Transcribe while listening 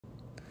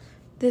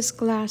This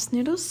glass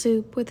noodle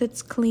soup with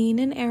its clean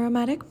and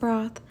aromatic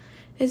broth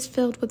is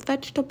filled with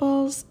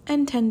vegetables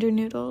and tender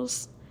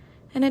noodles,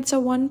 and it's a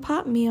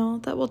one-pot meal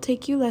that will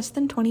take you less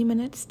than 20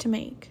 minutes to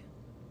make.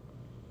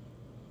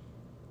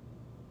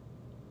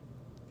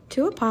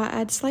 To a pot,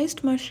 add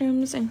sliced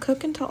mushrooms and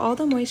cook until all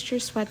the moisture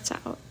sweats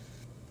out.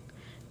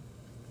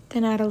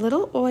 Then add a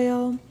little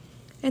oil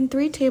and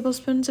 3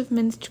 tablespoons of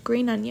minced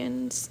green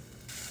onions.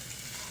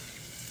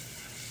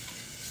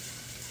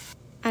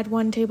 Add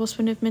 1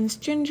 tablespoon of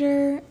minced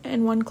ginger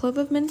and 1 clove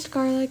of minced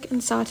garlic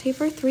and saute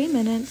for 3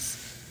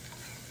 minutes.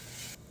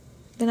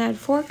 Then add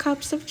 4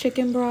 cups of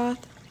chicken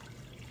broth,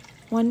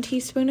 1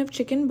 teaspoon of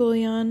chicken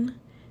bouillon,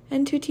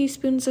 and 2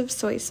 teaspoons of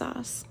soy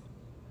sauce.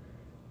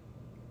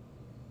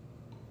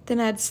 Then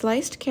add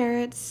sliced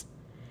carrots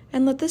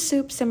and let the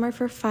soup simmer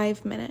for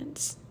 5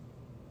 minutes.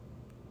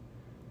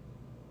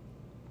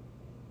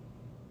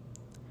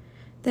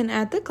 Then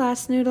add the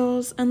glass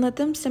noodles and let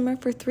them simmer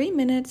for 3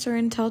 minutes or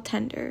until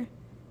tender.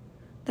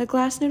 The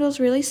glass noodles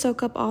really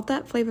soak up all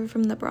that flavor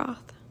from the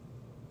broth.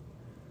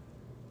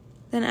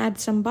 Then add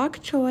some bok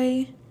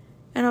choy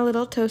and a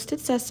little toasted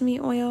sesame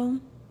oil.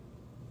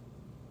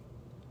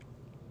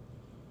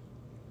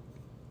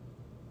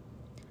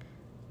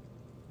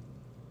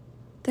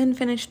 Then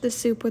finish the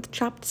soup with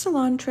chopped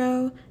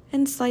cilantro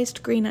and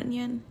sliced green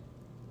onion.